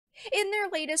In their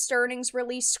latest earnings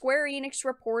release, Square Enix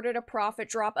reported a profit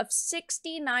drop of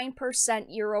 69%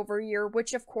 year over year,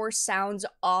 which of course sounds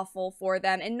awful for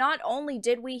them. And not only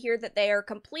did we hear that they are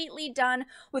completely done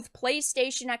with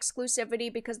PlayStation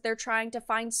exclusivity because they're trying to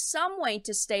find some way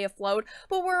to stay afloat,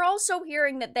 but we're also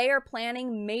hearing that they are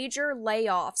planning major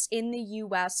layoffs in the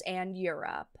US and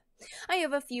Europe. I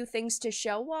have a few things to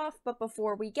show off, but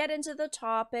before we get into the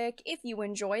topic, if you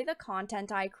enjoy the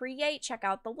content I create, check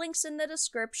out the links in the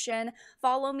description,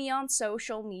 follow me on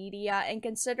social media, and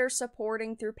consider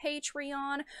supporting through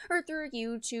Patreon or through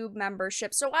YouTube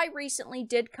membership. So I recently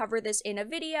did cover this in a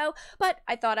video, but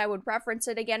I thought I would reference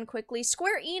it again quickly.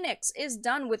 Square Enix is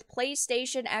done with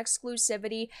PlayStation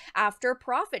exclusivity after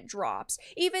profit drops.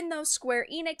 Even though Square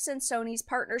Enix and Sony's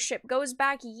partnership goes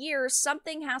back years,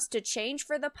 something has to change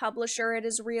for the publisher, it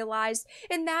is realized,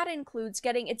 and that includes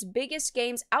getting its biggest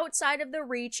games outside of the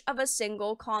reach of a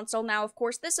single console. Now, of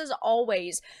course, this has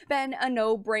always been a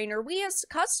no-brainer. We as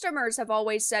customers have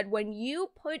always said when you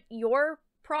put your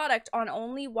product on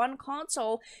only one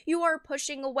console, you are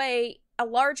pushing away a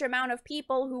large amount of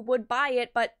people who would buy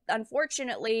it, but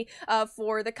unfortunately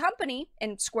for the company,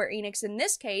 and Square Enix in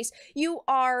this case, you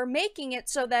are making it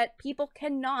so that people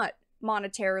cannot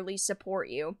monetarily support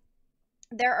you.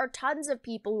 There are tons of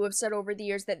people who have said over the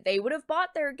years that they would have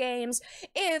bought their games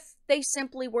if they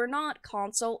simply were not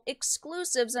console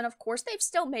exclusives, and of course they've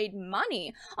still made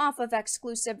money off of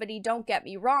exclusivity, don't get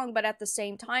me wrong, but at the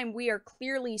same time we are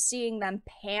clearly seeing them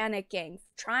panicking,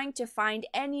 trying to find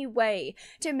any way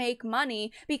to make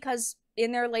money because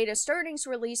in their latest earnings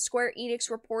release, Square Enix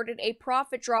reported a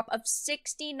profit drop of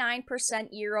 69%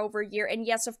 year over year. And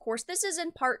yes, of course, this is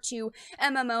in part to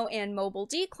MMO and mobile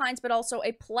declines, but also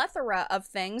a plethora of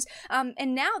things.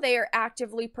 And now they are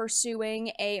actively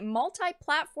pursuing a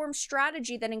multi-platform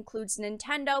strategy that includes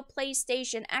Nintendo,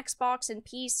 PlayStation, Xbox, and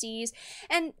PCs.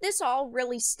 And this all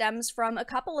really stems from a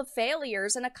couple of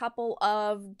failures and a couple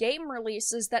of game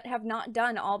releases that have not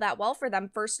done all that well for them.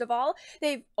 First of all,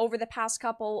 they've, over the past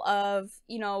couple of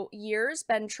years,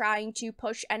 been trying to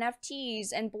push NFTs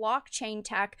and blockchain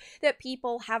tech that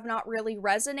people have not really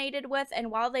resonated with, and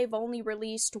while they've only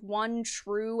released one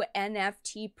true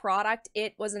NFT product,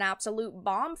 it was an absolute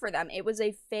bomb for them. It was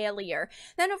a failure.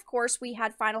 Then of course we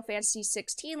had Final Fantasy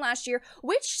 16 last year,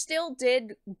 which still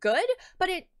did good, but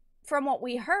it, from what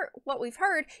we've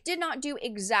heard, did not do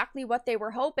exactly what they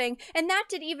were hoping, and that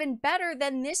did even better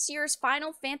than this year's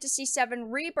Final Fantasy VII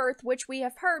Rebirth, which we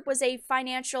have heard was a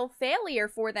financial failure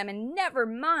for them. And never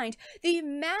mind the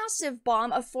massive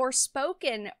bomb of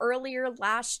Forspoken earlier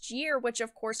last year, which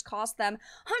of course cost them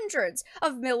hundreds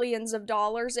of millions of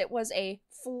dollars. It was a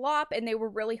flop, and they were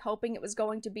really hoping it was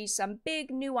going to be some big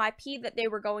new IP that they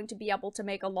were going to be able to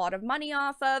make a lot of money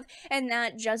off of, and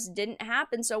that just didn't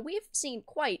happen. So we've seen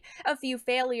quite a few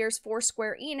failures for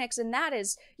Square Enix, and that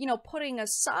is, putting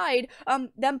aside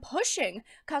them pushing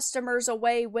customers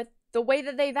away with the way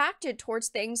that they've acted towards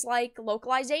things like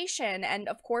localization and,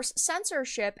 of course,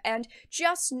 censorship, and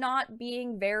just not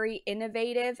being very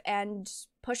innovative and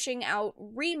pushing out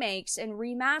remakes and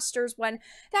remasters when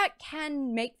that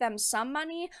can make them some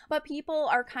money, but people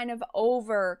are kind of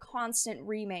over constant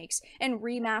remakes and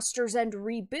remasters and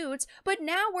reboots. But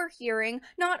now we're hearing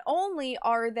not only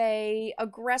are they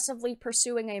aggressively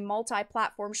pursuing a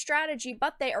multi-platform strategy,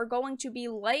 but they are going to be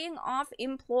laying off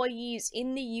employees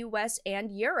in the US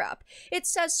and Europe. It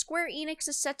says Square Enix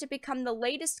is set to become the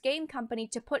latest game company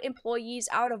to put employees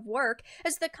out of work,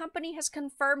 as the company has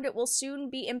confirmed it will soon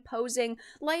be imposing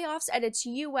layoffs at its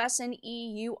US and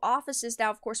EU offices.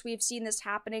 Now, of course, we've seen this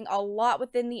happening a lot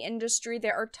within the industry.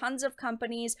 There are tons of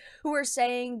companies who are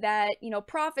saying that,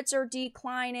 profits are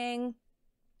declining,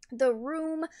 the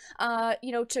room,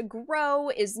 to grow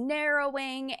is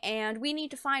narrowing, and we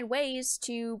need to find ways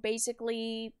to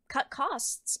basically cut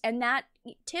costs. And that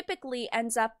typically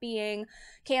ends up being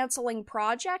canceling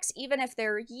projects, even if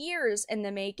they're years in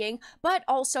the making, but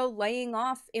also laying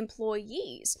off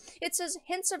employees. It says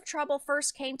hints of trouble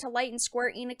first came to light in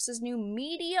Square Enix's new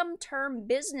medium-term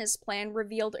business plan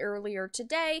revealed earlier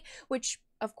today, which,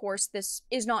 of course, this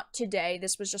is not today,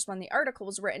 this was just when the article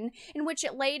was written, in which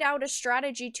it laid out a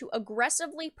strategy to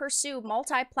aggressively pursue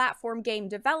multi-platform game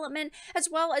development, as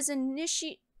well as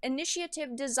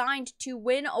initiative designed to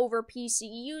win over PC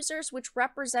users, which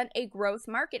represent a growth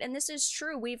market. And this is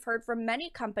true. We've heard from many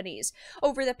companies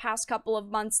over the past couple of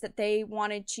months that they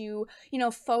wanted to,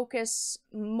 focus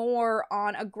more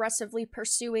on aggressively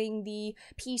pursuing the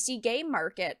PC game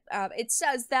market. It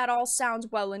says that all sounds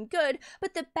well and good,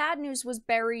 but the bad news was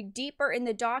buried deeper in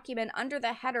the document under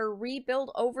the header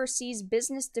Rebuild Overseas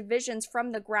Business Divisions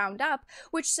from the Ground Up,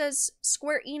 which says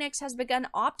Square Enix has begun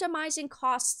optimizing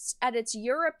costs at its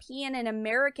European and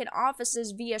American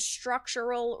offices via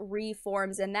structural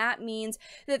reforms. And that means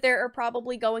that there are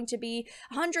probably going to be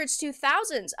hundreds to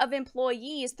thousands of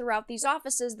employees throughout these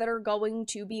offices that are going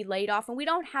to be laid off. And we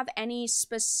don't have any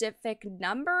specific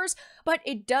numbers, but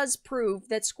it does prove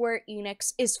that Square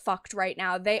Enix is fucked right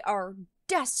now. They are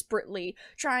desperately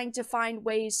trying to find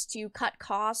ways to cut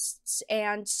costs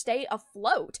and stay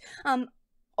afloat.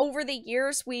 Over the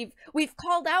years, we've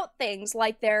called out things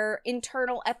like their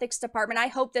internal ethics department. I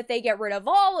hope that they get rid of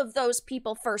all of those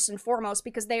people first and foremost,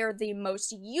 because they are the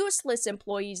most useless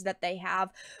employees that they have.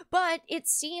 But it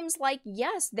seems like,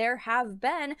 yes, there have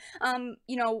been,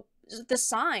 the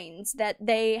signs that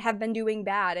they have been doing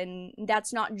bad, and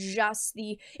that's not just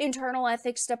the internal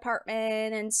ethics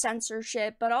department and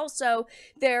censorship, but also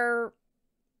they're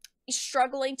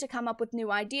struggling to come up with new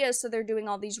ideas, so they're doing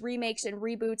all these remakes and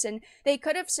reboots, and they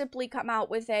could have simply come out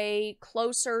with a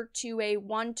closer to a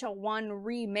one-to-one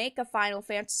remake of Final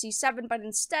Fantasy VII, but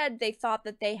instead they thought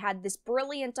that they had this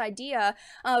brilliant idea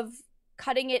of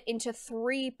cutting it into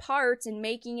 3 parts and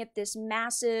making it this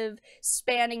massive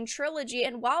spanning trilogy.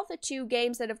 And while the 2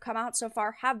 games that have come out so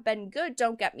far have been good,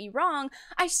 don't get me wrong,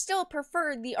 I still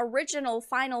prefer the original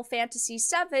Final Fantasy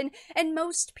VII, and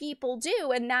most people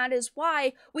do, and that is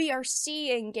why we are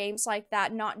seeing games like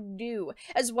that not do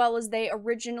as well as they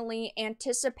originally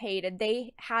anticipated.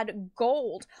 They had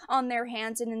gold on their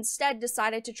hands and instead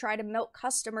decided to try to milk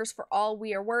customers for all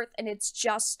we are worth, and it's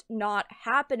just not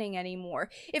happening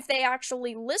anymore. If they actually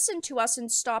listened to us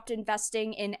and stopped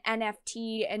investing in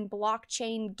NFT and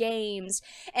blockchain games,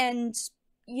 and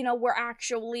we're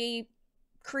actually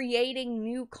creating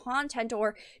new content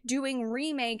or doing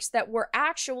remakes that were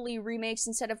actually remakes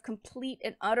instead of complete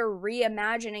and utter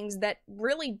reimaginings that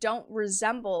really don't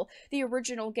resemble the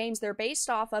original games they're based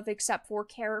off of, except for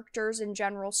characters and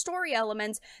general story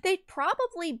elements, they'd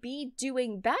probably be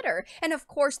doing better. And of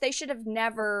course, they should have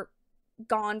never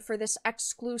gone for this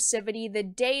exclusivity. The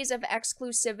days of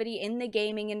exclusivity in the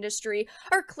gaming industry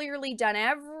are clearly done.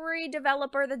 Every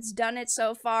developer that's done it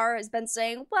so far has been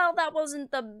saying, well, that wasn't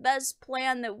the best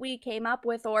plan that we came up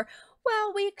with, or,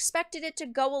 well, we expected it to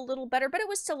go a little better, but it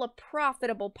was still a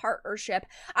profitable partnership.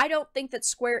 I don't think that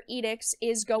Square Enix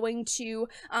is going to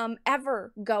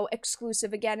ever go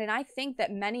exclusive again, and I think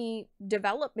that many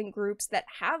development groups that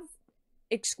have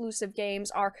exclusive games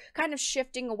are kind of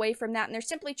shifting away from that, and they're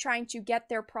simply trying to get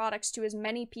their products to as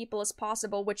many people as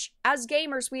possible, which as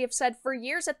gamers we have said for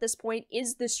years at this point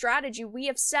is the strategy. We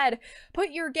have said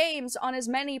put your games on as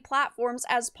many platforms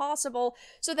as possible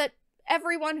so that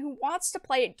everyone who wants to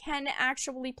play it can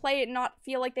actually play it and not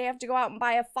feel like they have to go out and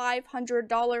buy a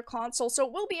 $500 console. So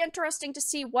it will be interesting to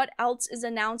see what else is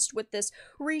announced with this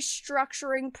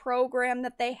restructuring program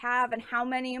that they have and how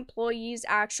many employees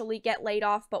actually get laid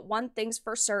off. But one thing's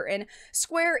for certain,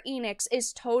 Square Enix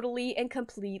is totally and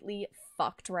completely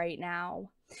fucked right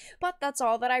now. But that's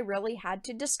all that I really had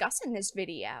to discuss in this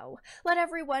video. Let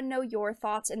everyone know your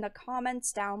thoughts in the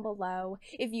comments down below.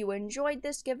 If you enjoyed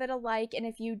this, give it a like, and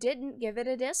if you didn't, give it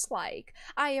a dislike.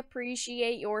 I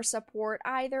appreciate your support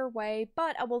either way,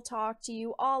 but I will talk to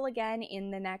you all again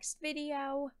in the next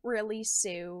video really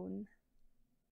soon.